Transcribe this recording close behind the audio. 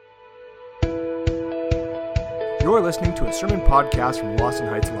You're listening to a sermon podcast from Lawson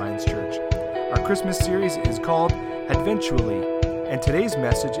Heights Alliance Church. Our Christmas series is called Adventually, and today's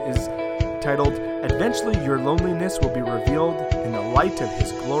message is titled, Eventually Your Loneliness Will Be Revealed in the Light of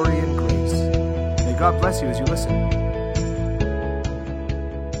His Glory and Grace. May God bless you as you listen.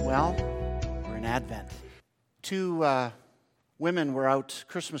 Well, we're in Advent. Two women were out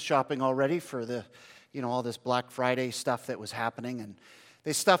Christmas shopping already for all this Black Friday stuff that was happening, and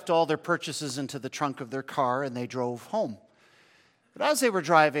they stuffed all their purchases into the trunk of their car and they drove home. But as they were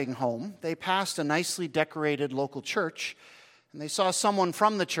driving home, they passed a nicely decorated local church, and they saw someone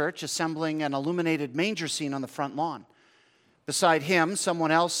from the church assembling an illuminated manger scene on the front lawn. Beside him,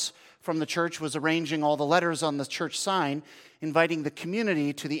 someone else from the church was arranging all the letters on the church sign, inviting the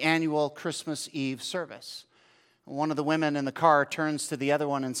community to the annual Christmas Eve service. One of the women in the car turns to the other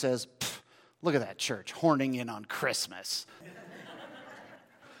one and says, "Look at that church, horning in on Christmas."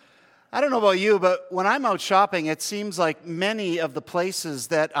 I don't know about you, but when I'm out shopping, it seems like many of the places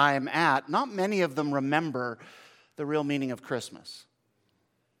that I am at, not many of them remember the real meaning of Christmas.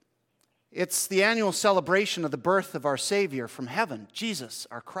 It's the annual celebration of the birth of our Savior from heaven, Jesus,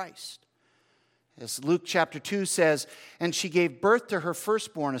 our Christ. As Luke chapter 2 says, "And she gave birth to her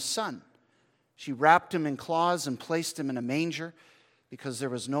firstborn, a son. She wrapped him in cloths and placed him in a manger because there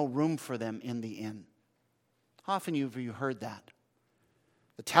was no room for them in the inn." How often have you heard that?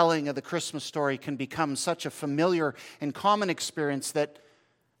 The telling of the Christmas story can become such a familiar and common experience that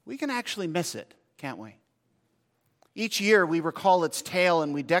we can actually miss it, can't we? Each year we recall its tale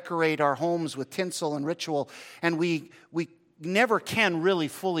and we decorate our homes with tinsel and ritual, and we never can really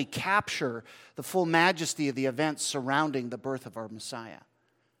fully capture the full majesty of the events surrounding the birth of our Messiah.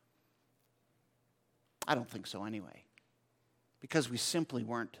 I don't think so anyway, because we simply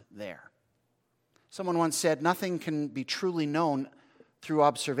weren't there. Someone once said, "Nothing can be truly known through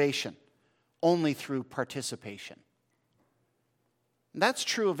observation, only through participation." And that's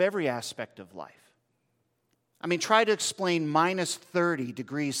true of every aspect of life. I mean, try to explain minus 30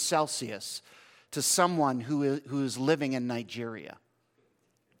 degrees Celsius to someone who is living in Nigeria.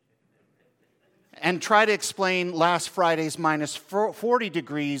 And try to explain last Friday's minus 40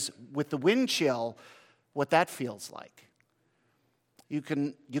 degrees with the wind chill, what that feels like. You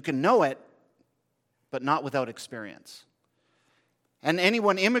can know it, but not without experience. And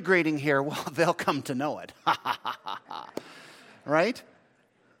anyone immigrating here, well, they'll come to know it. Right?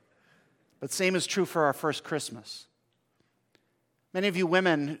 But same is true for our first Christmas. Many of you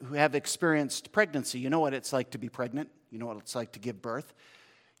women who have experienced pregnancy, you know what it's like to be pregnant. You know what it's like to give birth.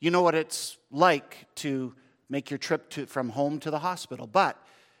 You know what it's like to make your trip from home to the hospital. But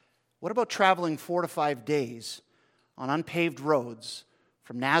what about traveling 4 to 5 days on unpaved roads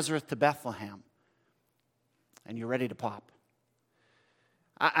from Nazareth to Bethlehem, and you're ready to pop?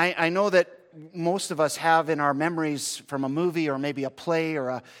 I know that most of us have in our memories from a movie or maybe a play or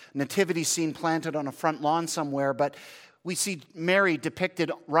a nativity scene planted on a front lawn somewhere, but we see Mary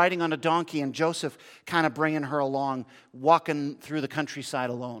depicted riding on a donkey and Joseph kind of bringing her along, walking through the countryside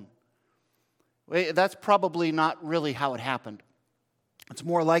alone. That's probably not really how it happened. It's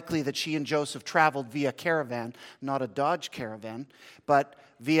more likely that she and Joseph traveled via caravan, not a Dodge Caravan, but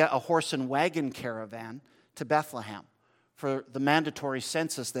via a horse and wagon caravan to Bethlehem for the mandatory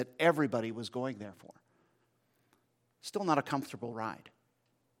census that everybody was going there for. Still not a comfortable ride.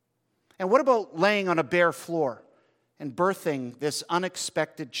 And what about laying on a bare floor and birthing this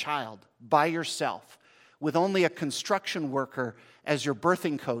unexpected child by yourself with only a construction worker as your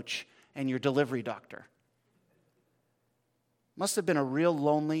birthing coach and your delivery doctor? Must have been a real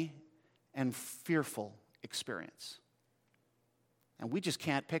lonely and fearful experience. And we just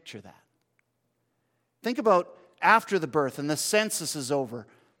can't picture that. Think about after the birth and the census is over.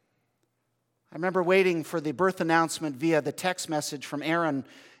 I remember waiting for the birth announcement via the text message from Aaron,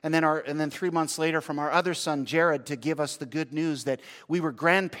 and then 3 months later from our other son Jared to give us the good news that we were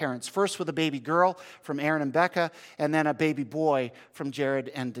grandparents. First with a baby girl from Aaron and Becca, and then a baby boy from Jared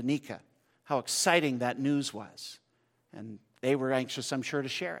and Danica. How exciting that news was. And they were anxious, I'm sure, to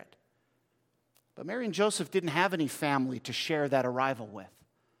share it. But Mary and Joseph didn't have any family to share that arrival with.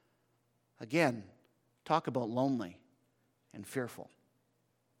 Again, talk about lonely and fearful.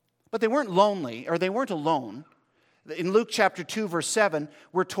 But they weren't lonely, or they weren't alone. In Luke chapter 2, verse 7,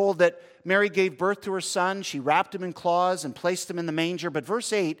 we're told that Mary gave birth to her son. She wrapped him in cloths and placed him in the manger. But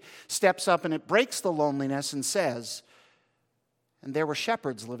verse 8 steps up and it breaks the loneliness and says, "And there were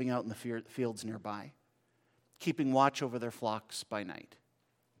shepherds living out in the fields nearby, keeping watch over their flocks by night."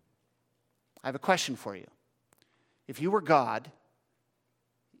 I have a question for you. If you were God,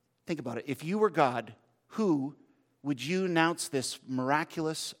 think about it. If you were God, who would you announce this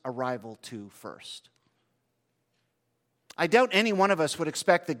miraculous arrival to first? I doubt any one of us would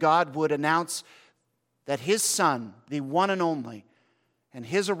expect that God would announce that his Son, the one and only, and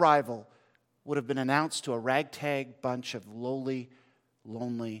his arrival would have been announced to a ragtag bunch of lowly,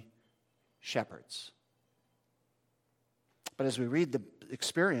 lonely shepherds. But as we read the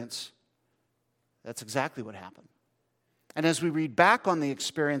experience, that's exactly what happened. And as we read back on the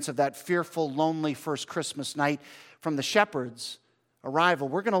experience of that fearful, lonely first Christmas night from the shepherds' arrival,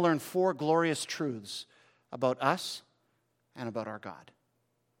 we're going to learn 4 glorious truths about us and about our God.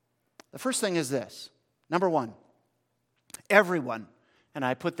 The first thing is this. Number 1, everyone, and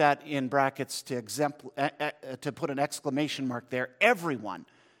I put that in brackets to put an exclamation mark there, everyone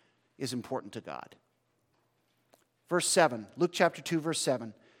is important to God. Verse 7, Luke chapter 2, verse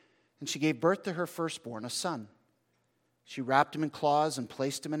 7, and she gave birth to her firstborn, a son. She wrapped him in cloths and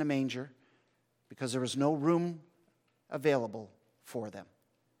placed him in a manger because there was no room available for them.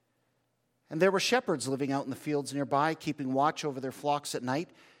 And there were shepherds living out in the fields nearby, keeping watch over their flocks at night.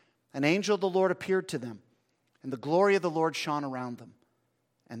 An angel of the Lord appeared to them, and the glory of the Lord shone around them,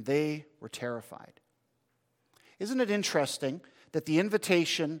 and they were terrified. Isn't it interesting that the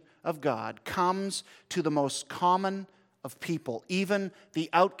invitation of God comes to the most common of people, even the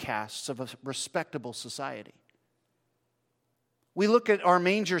outcasts of a respectable society? We look at our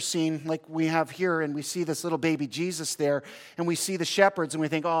manger scene like we have here, and we see this little baby Jesus there, and we see the shepherds, and we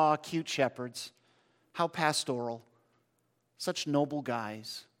think, oh, cute shepherds. How pastoral. Such noble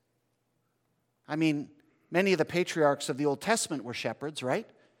guys. I mean, many of the patriarchs of the Old Testament were shepherds, right?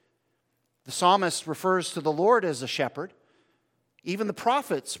 The psalmist refers to the Lord as a shepherd. Even the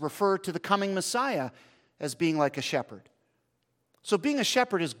prophets refer to the coming Messiah as being like a shepherd. So being a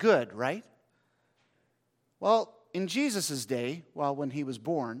shepherd is good, right? Well, in Jesus' day, when he was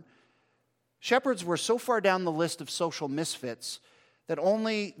born, shepherds were so far down the list of social misfits that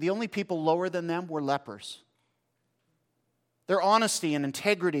the only people lower than them were lepers. Their honesty and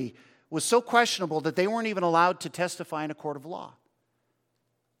integrity was so questionable that they weren't even allowed to testify in a court of law.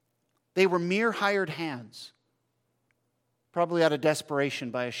 They were mere hired hands, probably out of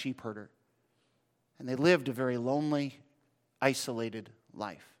desperation by a sheep herder. And they lived a very lonely, isolated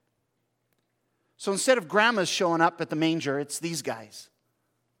life. So instead of grandmas showing up at the manger, it's these guys,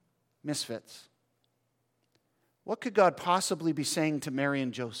 misfits. What could God possibly be saying to Mary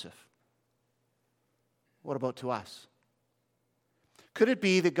and Joseph? What about to us? Could it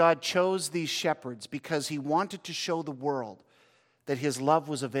be that God chose these shepherds because he wanted to show the world that his love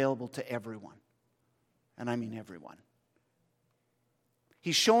was available to everyone? And I mean everyone.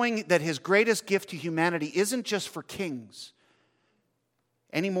 He's showing that his greatest gift to humanity isn't just for kings,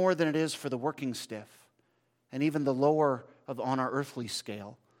 any more than it is for the working stiff, and even the lower on our earthly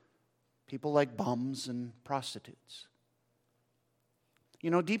scale, people like bums and prostitutes.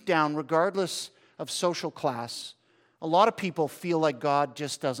 You know, deep down, regardless of social class, a lot of people feel like God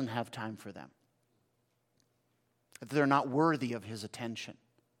just doesn't have time for them, that they're not worthy of his attention.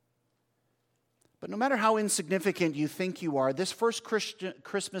 But no matter how insignificant you think you are, this first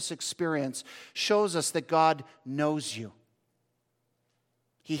Christmas experience shows us that God knows you.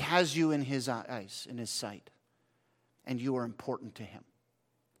 He has you in his eyes, in his sight, and you are important to him.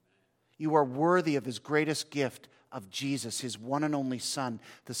 You are worthy of his greatest gift of Jesus, his one and only Son,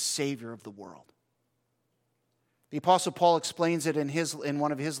 the Savior of the world. The Apostle Paul explains it in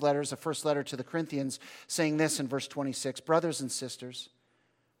one of his letters, the first letter to the Corinthians, saying this in verse 26, "Brothers and sisters,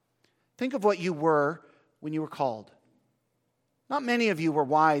 think of what you were when you were called. Not many of you were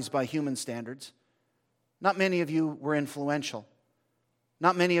wise by human standards. Not many of you were influential.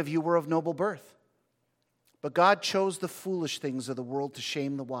 Not many of you were of noble birth. But God chose the foolish things of the world to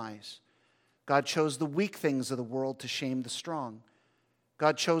shame the wise. God chose the weak things of the world to shame the strong.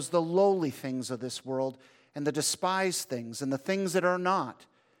 God chose the lowly things of this world and the despised things and the things that are not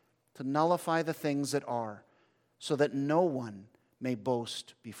to nullify the things that are, so that no one may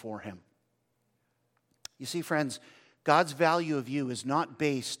boast before him." You see, friends, God's value of you is not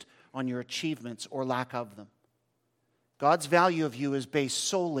based on your achievements or lack of them. God's value of you is based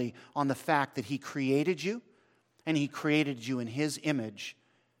solely on the fact that he created you, and he created you in his image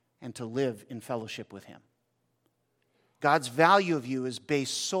and to live in fellowship with him. God's value of you is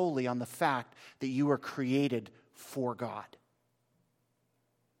based solely on the fact that you were created for God.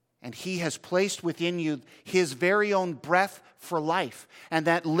 And he has placed within you his very own breath for life. And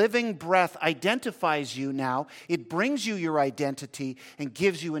that living breath identifies you now. It brings you your identity and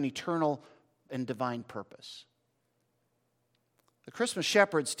gives you an eternal and divine purpose. The Christmas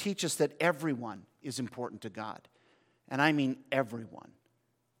shepherds teach us that everyone is important to God. And I mean everyone,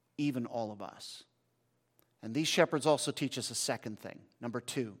 even all of us. And these shepherds also teach us a second thing. Number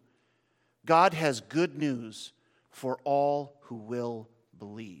 2, God has good news for all who will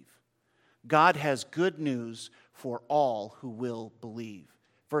believe. God has good news for all who will believe.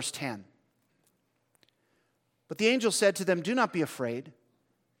 Verse 10. But the angel said to them, "Do not be afraid.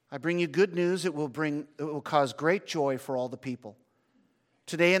 I bring you good news. It will cause great joy for all the people.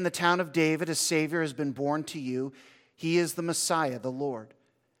 Today in the town of David, a Savior has been born to you. He is the Messiah, the Lord.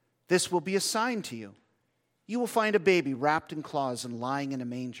 This will be a sign to you. You will find a baby wrapped in cloths and lying in a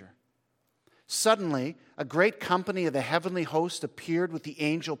manger." Suddenly, a great company of the heavenly host appeared with the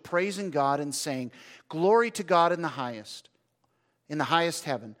angel, praising God and saying, "Glory to God in the highest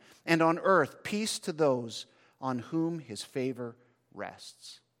heaven, and on earth peace to those on whom his favor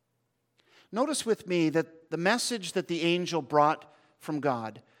rests." Notice with me that the message that the angel brought from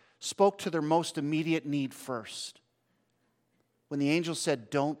God spoke to their most immediate need first. When the angel said,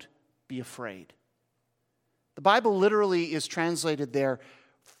 "Don't be afraid." The Bible literally is translated there,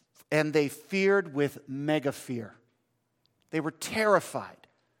 "and they feared with mega fear." They were terrified.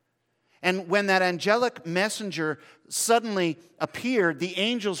 And when that angelic messenger suddenly appeared, the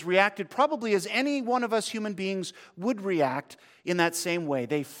angels reacted probably as any one of us human beings would react in that same way.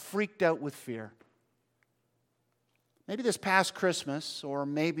 They freaked out with fear. Maybe this past Christmas, or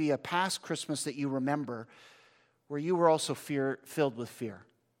maybe a past Christmas that you remember, where you were also filled with fear.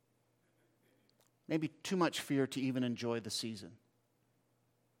 Maybe too much fear to even enjoy the season.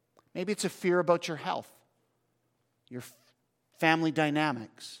 Maybe it's a fear about your health, your family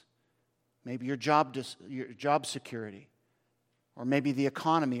dynamics, maybe your job security, or maybe the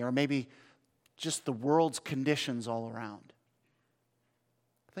economy, or maybe just the world's conditions all around.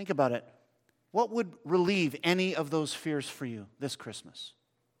 Think about it. What would relieve any of those fears for you this Christmas?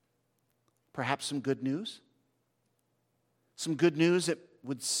 Perhaps some good news? Some good news that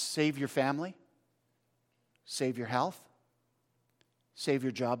would save your family, save your health, save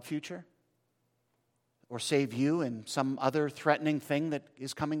your job future, or save you in some other threatening thing that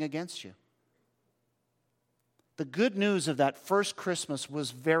is coming against you. The good news of that first Christmas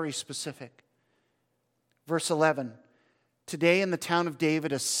was very specific. Verse 11, "Today in the town of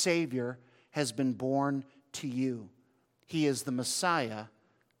David, a Savior has been born to you. He is the Messiah,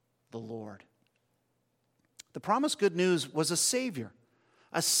 the Lord." The promised good news was a Savior.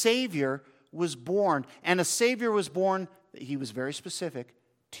 A Savior was born, and a Savior was born, he was very specific,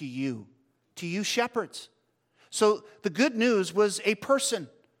 to you shepherds. So the good news was a person,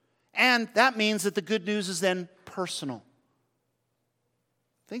 and that means that the good news is then personal.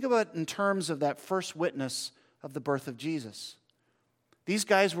 Think about it in terms of that first witness of the birth of Jesus. These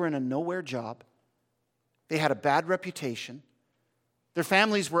guys were in a nowhere job. They had a bad reputation. Their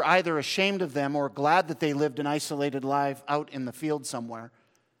families were either ashamed of them or glad that they lived an isolated life out in the field somewhere.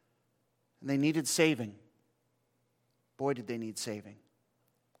 And they needed saving. Boy, did they need saving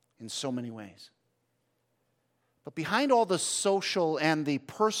in so many ways. But behind all the social and the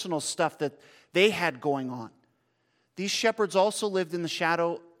personal stuff that they had going on, these shepherds also lived in the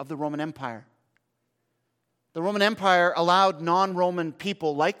shadow of the Roman Empire. The Roman Empire allowed non-Roman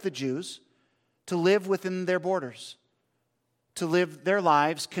people like the Jews to live within their borders, to live their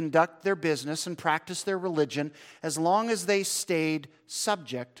lives, conduct their business, and practice their religion as long as they stayed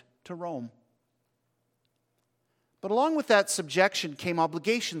subject to Rome. But along with that subjection came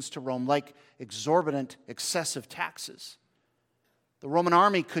obligations to Rome, like exorbitant, excessive taxes. The Roman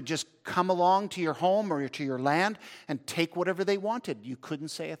army could just come along to your home or to your land and take whatever they wanted. You couldn't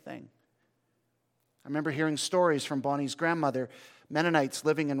say a thing. I remember hearing stories from Bonnie's grandmother, Mennonites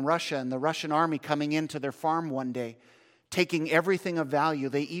living in Russia, and the Russian army coming into their farm one day, taking everything of value.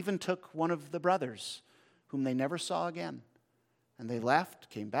 They even took one of the brothers, whom they never saw again. And they left,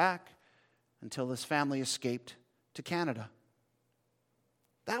 came back, until this family escaped to Canada.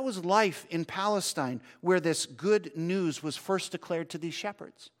 That was life in Palestine, where this good news was first declared to these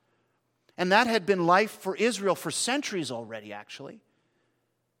shepherds. And that had been life for Israel for centuries already, actually.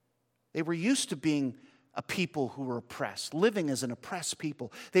 They were used to being a people who were oppressed, living as an oppressed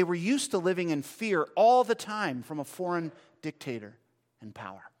people. They were used to living in fear all the time from a foreign dictator in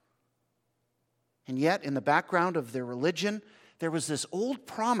power. And yet, in the background of their religion, there was this old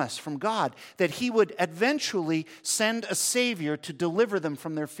promise from God that He would eventually send a Savior to deliver them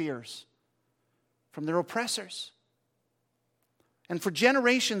from their fears, from their oppressors. And for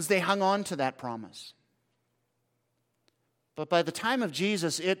generations, they hung on to that promise. But by the time of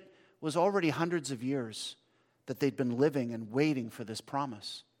Jesus, it was already hundreds of years that they'd been living and waiting for this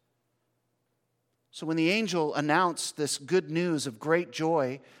promise. So when the angel announced this good news of great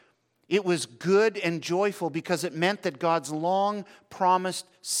joy, it was good and joyful because it meant that God's long-promised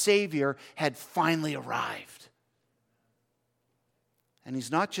Savior had finally arrived. And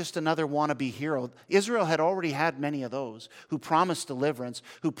he's not just another wannabe hero. Israel had already had many of those who promised deliverance,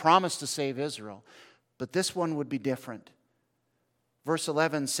 who promised to save Israel. But this one would be different. Verse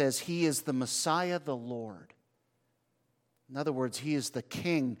 11 says, he is the Messiah, the Lord. In other words, he is the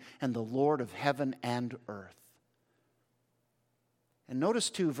King and the Lord of heaven and earth. And notice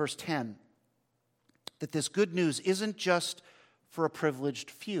too, verse 10, that this good news isn't just for a privileged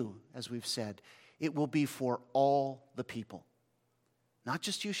few, as we've said. It will be for all the people. Not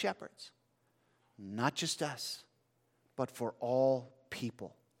just you shepherds, not just us, but for all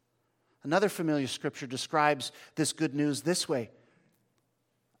people. Another familiar scripture describes this good news this way.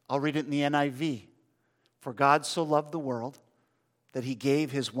 I'll read it in the NIV. For God so loved the world that he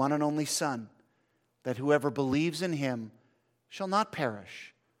gave his one and only Son, that whoever believes in him shall not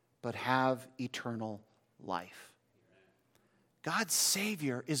perish, but have eternal life. God's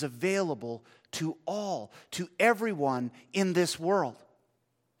Savior is available to all, to everyone in this world.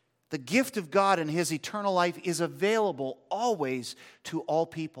 The gift of God and his eternal life is available always to all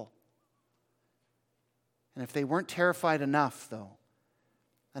people. And if they weren't terrified enough, though,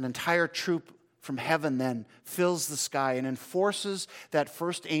 an entire troop from heaven then fills the sky and enforces that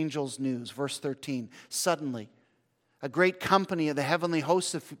first angel's news. Verse 13, suddenly, a great company of the heavenly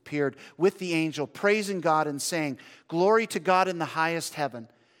hosts appeared with the angel, praising God and saying, glory to God in the highest heaven,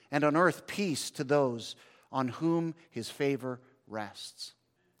 and on earth peace to those on whom his favor rests.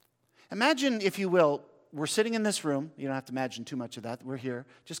 Imagine, if you will, we're sitting in this room. You don't have to imagine too much of that. We're here.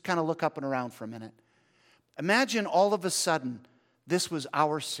 Just kind of look up and around for a minute. Imagine all of a sudden this was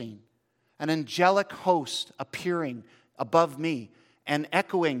our scene. An angelic host appearing above me and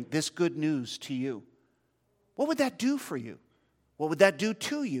echoing this good news to you. What would that do for you? What would that do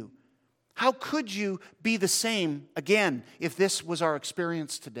to you? How could you be the same again if this was our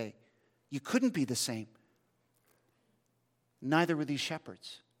experience today? You couldn't be the same. Neither were these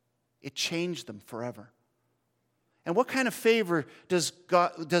shepherds. It changed them forever. And what kind of favor does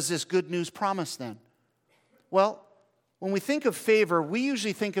this good news promise then? Well, when we think of favor, we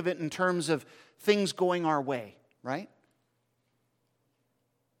usually think of it in terms of things going our way, right?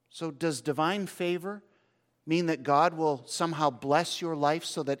 So does divine favor mean that God will somehow bless your life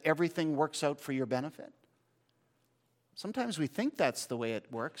so that everything works out for your benefit? Sometimes we think that's the way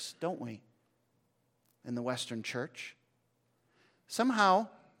it works, don't we? In the Western church. Somehow,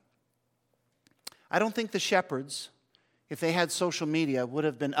 I don't think the shepherds, if they had social media, would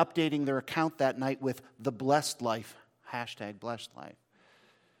have been updating their account that night with the blessed life, #blessed life.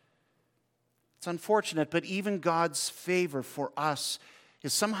 It's unfortunate, but even God's favor for us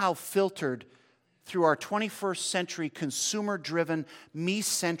is somehow filtered through our 21st century consumer-driven,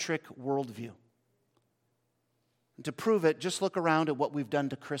 me-centric worldview. And to prove it, just look around at what we've done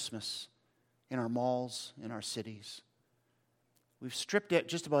to Christmas in our malls, in our cities. We've stripped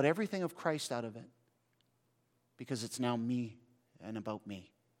just about everything of Christ out of it because it's now me and about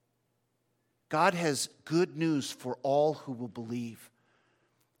me. God has good news for all who will believe,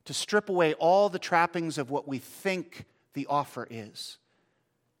 to strip away all the trappings of what we think the offer is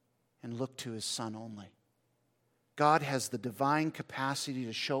and look to his Son only. God has the divine capacity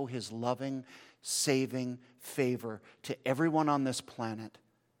to show his loving, saving favor to everyone on this planet,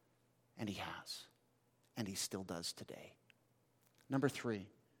 and he has, and he still does today. Number three,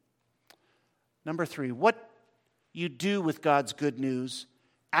 what you do with God's good news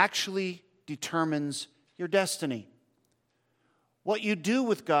actually determines your destiny. What you do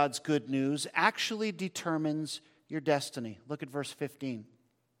with God's good news actually determines your destiny. Look at verse 15.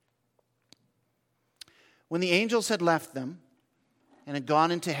 When the angels had left them and had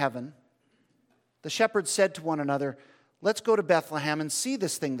gone into heaven, the shepherds said to one another, let's go to Bethlehem and see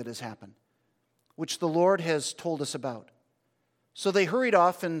this thing that has happened, which the Lord has told us about. So they hurried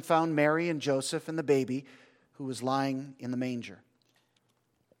off and found Mary and Joseph and the baby who was lying in the manger.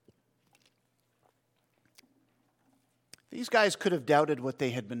 These guys could have doubted what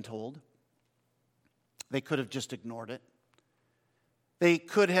they had been told. They could have just ignored it. They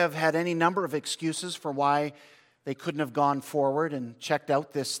could have had any number of excuses for why they couldn't have gone forward and checked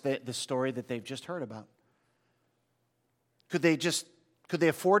out this story that they've just heard about. Could they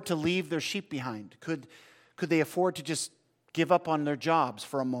afford to leave their sheep behind? Could they afford to just give up on their jobs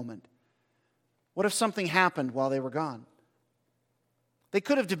for a moment? What if something happened while they were gone? They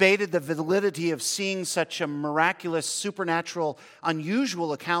could have debated the validity of seeing such a miraculous, supernatural,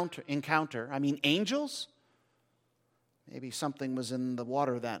 unusual encounter. I mean, angels? Maybe something was in the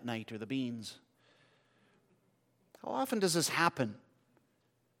water that night or the beans. How often does this happen?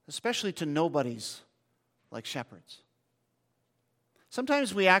 Especially to nobodies like shepherds.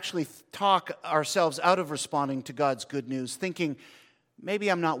 Sometimes we actually talk ourselves out of responding to God's good news, thinking maybe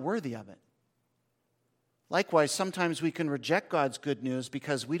I'm not worthy of it. Likewise, sometimes we can reject God's good news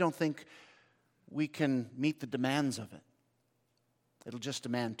because we don't think we can meet the demands of it. It'll just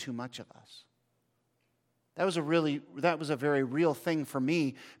demand too much of us. That was a very real thing for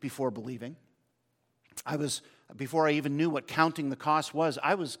me before believing. Before I even knew what counting the cost was,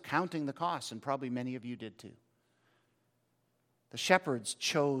 I was counting the costs, and probably many of you did too. The shepherds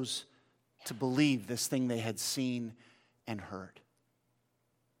chose to believe this thing they had seen and heard.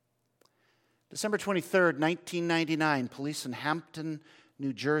 December 23rd, 1999, police in Hampton,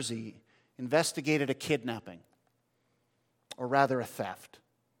 New Jersey, investigated a kidnapping, or rather a theft.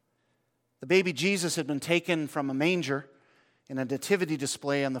 The baby Jesus had been taken from a manger in a nativity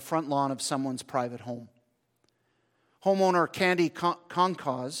display on the front lawn of someone's private home. Homeowner Candy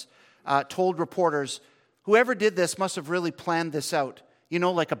Concause told reporters, "Whoever did this must have really planned this out,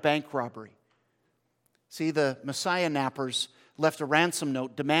 like a bank robbery." See, the Messiah nappers left a ransom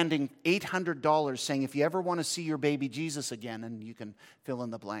note demanding $800, saying, "If you ever want to see your baby Jesus again," and you can fill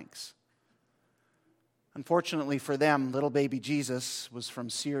in the blanks. Unfortunately for them, little baby Jesus was from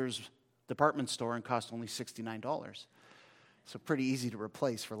Sears department store and cost only $69. So pretty easy to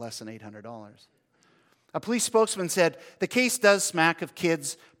replace for less than $800. A police spokesman said, "The case does smack of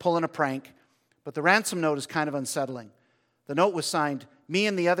kids pulling a prank, but the ransom note is kind of unsettling. The note was signed, 'Me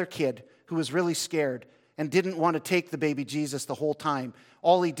and the other kid who was really scared and didn't want to take the baby Jesus the whole time.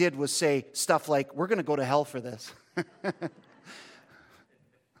 All he did was say stuff like, "We're going to go to hell for this."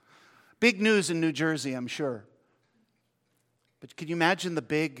 Big news in New Jersey, I'm sure. But can you imagine the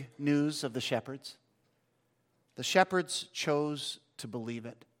big news of the shepherds? The shepherds chose to believe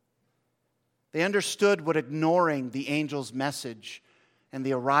it. They understood what ignoring the angel's message and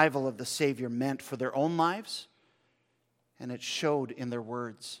the arrival of the Savior meant for their own lives, and it showed in their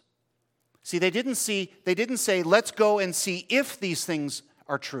words. See, they didn't say, "Let's go and see if these things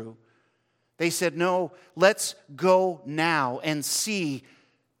are true." They said, "No, let's go now and see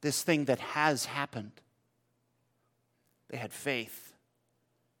this thing that has happened." They had faith.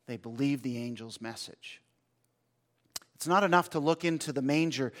 They believed the angel's message. It's not enough to look into the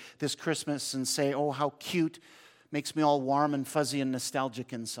manger this Christmas and say, "Oh, how cute," makes me all warm and fuzzy and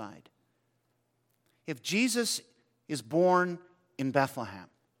nostalgic inside. If Jesus is born in Bethlehem,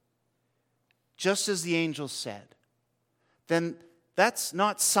 just as the angel said, then that's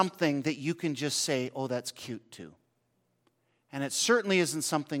not something that you can just say, "Oh, that's cute too." And it certainly isn't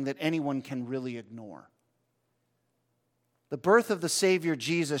something that anyone can really ignore. The birth of the Savior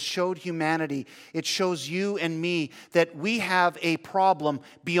Jesus showed humanity, it shows you and me, that we have a problem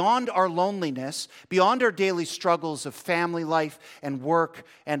beyond our loneliness, beyond our daily struggles of family life and work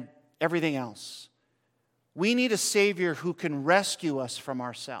and everything else. We need a Savior who can rescue us from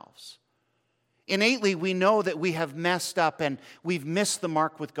ourselves. Innately, we know that we have messed up and we've missed the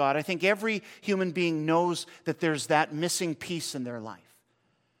mark with God. I think every human being knows that there's that missing piece in their life.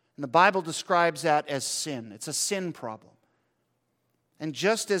 And the Bible describes that as sin. It's a sin problem. And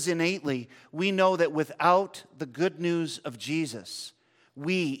just as innately, we know that without the good news of Jesus,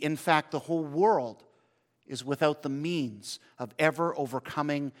 we, in fact, the whole world is without the means of ever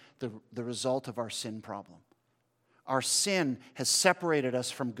overcoming the result of our sin problem. Our sin has separated us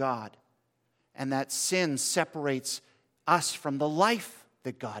from God, and that sin separates us from the life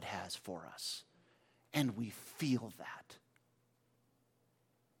that God has for us. And we feel that.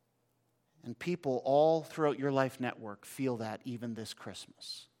 And people all throughout your life network feel that even this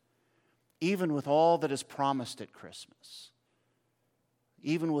Christmas. Even with all that is promised at Christmas.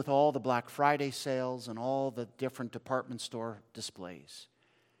 Even with all the Black Friday sales and all the different department store displays.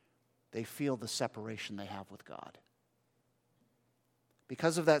 They feel the separation they have with God.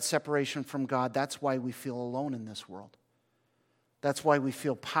 Because of that separation from God, that's why we feel alone in this world. That's why we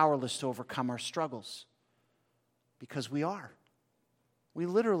feel powerless to overcome our struggles. Because we are. We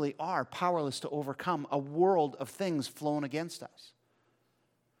literally are powerless to overcome a world of things flown against us.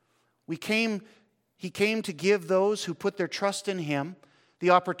 He came to give those who put their trust in Him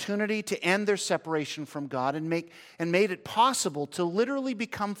the opportunity to end their separation from God and made it possible to literally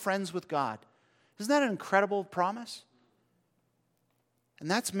become friends with God. Isn't that an incredible promise? And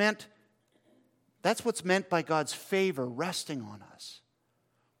that's what's meant by God's favor resting on us.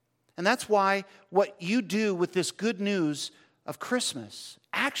 And that's why what you do with this good news of Christmas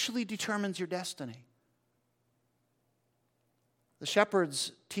actually determines your destiny. The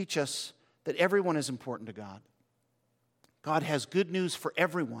shepherds teach us that everyone is important to God. God has good news for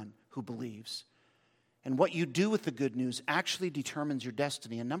everyone who believes. And what you do with the good news actually determines your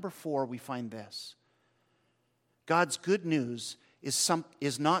destiny. And number 4, we find this. God's good news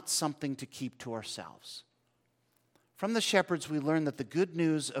is not something to keep to ourselves. From the shepherds, we learn that the good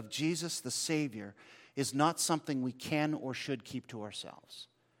news of Jesus the Savior is not something we can or should keep to ourselves.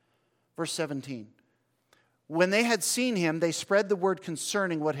 Verse 17. When they had seen him, they spread the word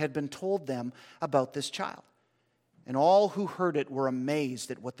concerning what had been told them about this child. And all who heard it were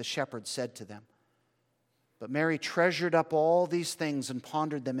amazed at what the shepherds said to them. But Mary treasured up all these things and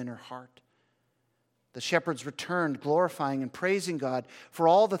pondered them in her heart. The shepherds returned, glorifying and praising God for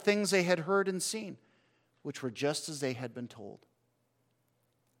all the things they had heard and seen, which were just as they had been told.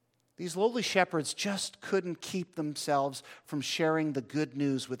 These lowly shepherds just couldn't keep themselves from sharing the good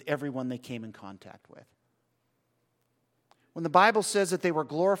news with everyone they came in contact with. When the Bible says that they were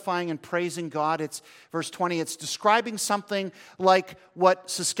glorifying and praising God, it's verse 20, it's describing something like what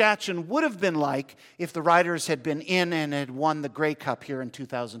Saskatchewan would have been like if the Riders had been in and had won the Grey Cup here in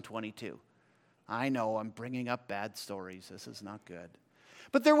 2022. I know, I'm bringing up bad stories. This is not good.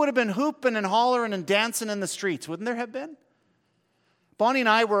 But there would have been hooping and hollering and dancing in the streets, wouldn't there have been? Bonnie and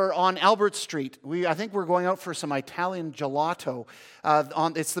I were on Albert Street. I think we're going out for some Italian gelato.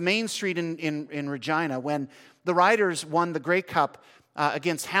 It's the main street in Regina when the Riders won the Grey Cup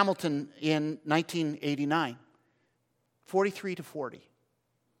against Hamilton in 1989. 43-40.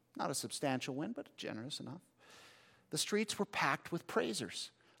 Not a substantial win, but generous enough. The streets were packed with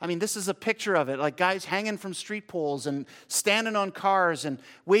praisers. I mean, this is a picture of it, like guys hanging from street poles and standing on cars and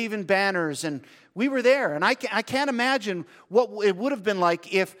waving banners. And we were there. And I can't imagine what it would have been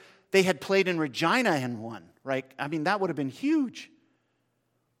like if they had played in Regina and won, right? I mean, that would have been huge.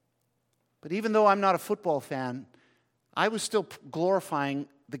 But even though I'm not a football fan, I was still glorifying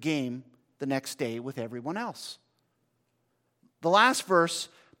the game the next day with everyone else. The last verse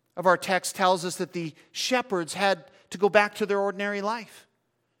of our text tells us that the shepherds had to go back to their ordinary life.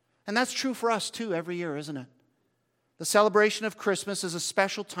 And that's true for us too every year, isn't it? The celebration of Christmas is a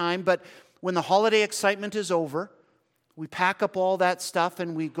special time, but when the holiday excitement is over, we pack up all that stuff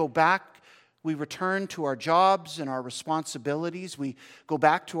and we go back. We return to our jobs and our responsibilities. We go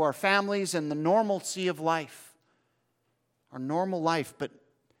back to our families and the normalcy of life. Our normal life, but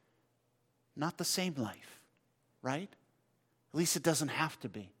not the same life, right? At least it doesn't have to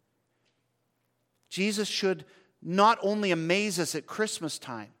be. Jesus should not only amaze us at Christmas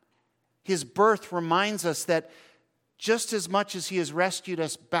time, his birth reminds us that just as much as he has rescued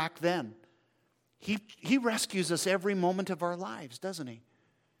us back then, he rescues us every moment of our lives, doesn't he?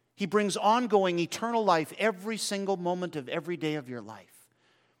 He brings ongoing eternal life every single moment of every day of your life.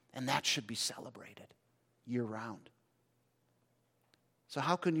 And that should be celebrated year-round. So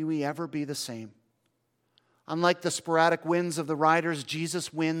how can we ever be the same? Unlike the sporadic wins of the Riders,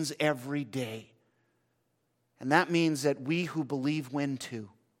 Jesus wins every day. And that means that we who believe win too.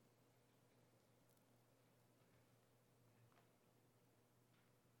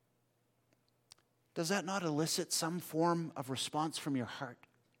 Does that not elicit some form of response from your heart?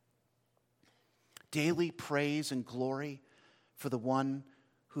 Daily praise and glory for the one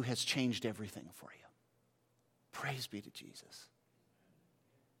who has changed everything for you. Praise be to Jesus.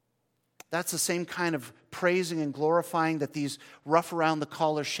 That's the same kind of praising and glorifying that these rough around the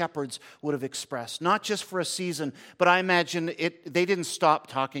collar shepherds would have expressed. Not just for a season, but I imagine they didn't stop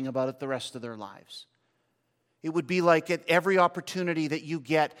talking about it the rest of their lives. It would be like at every opportunity that you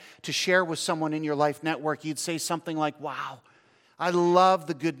get to share with someone in your life network, you'd say something like, wow, I love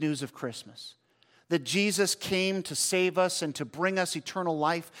the good news of Christmas. That Jesus came to save us and to bring us eternal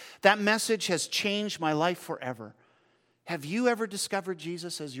life. That message has changed my life forever. Have you ever discovered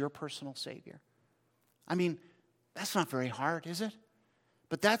Jesus as your personal Savior? I mean, that's not very hard, is it?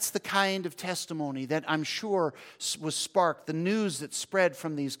 But that's the kind of testimony that I'm sure was sparked, the news that spread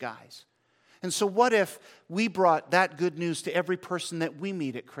from these guys. And so what if we brought that good news to every person that we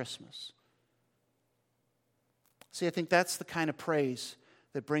meet at Christmas? See, I think that's the kind of praise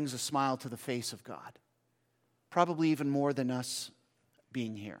that brings a smile to the face of God. Probably even more than us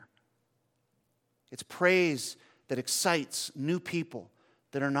being here. It's praise that excites new people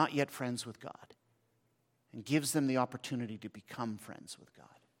that are not yet friends with God and gives them the opportunity to become friends with God.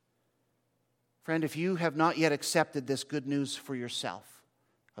 Friend, if you have not yet accepted this good news for yourself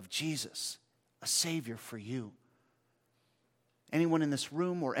of Jesus, a Savior for you, anyone in this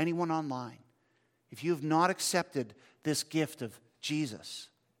room or anyone online, if you have not accepted this gift of Jesus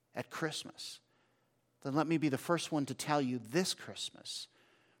at Christmas, then let me be the first one to tell you this Christmas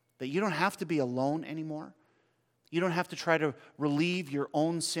that you don't have to be alone anymore. You don't have to try to relieve your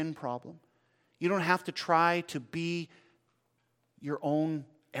own sin problem. You don't have to try to be your own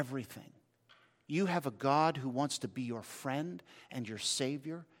everything. You have a God who wants to be your friend and your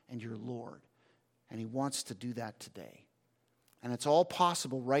Savior and your Lord. And he wants to do that today. And it's all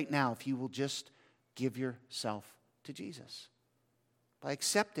possible right now if you will just give yourself to Jesus, by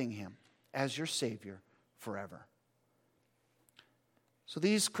accepting him as your Savior forever. So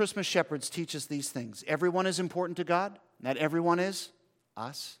these Christmas shepherds teach us these things. Everyone is important to God. That everyone is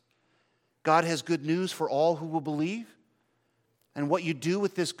us. God has good news for all who will believe. And what you do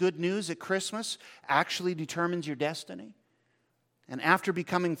with this good news at Christmas actually determines your destiny. And after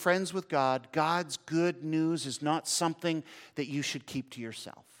becoming friends with God, God's good news is not something that you should keep to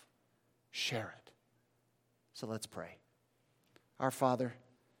yourself. Share it. So let's pray. Our Father,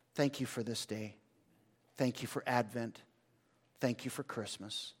 thank you for this day. Thank you for Advent. Thank you for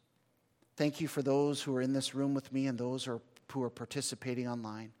Christmas. Thank you for those who are in this room with me and those who are participating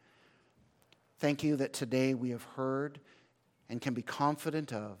online. Thank you that today we have heard and can be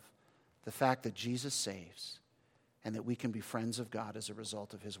confident of the fact that Jesus saves and that we can be friends of God as a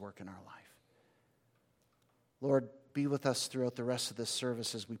result of his work in our life. Lord, be with us throughout the rest of this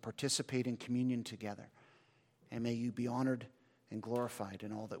service as we participate in communion together. And may you be honored and glorified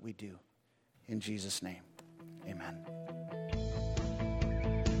in all that we do. In Jesus' name, amen.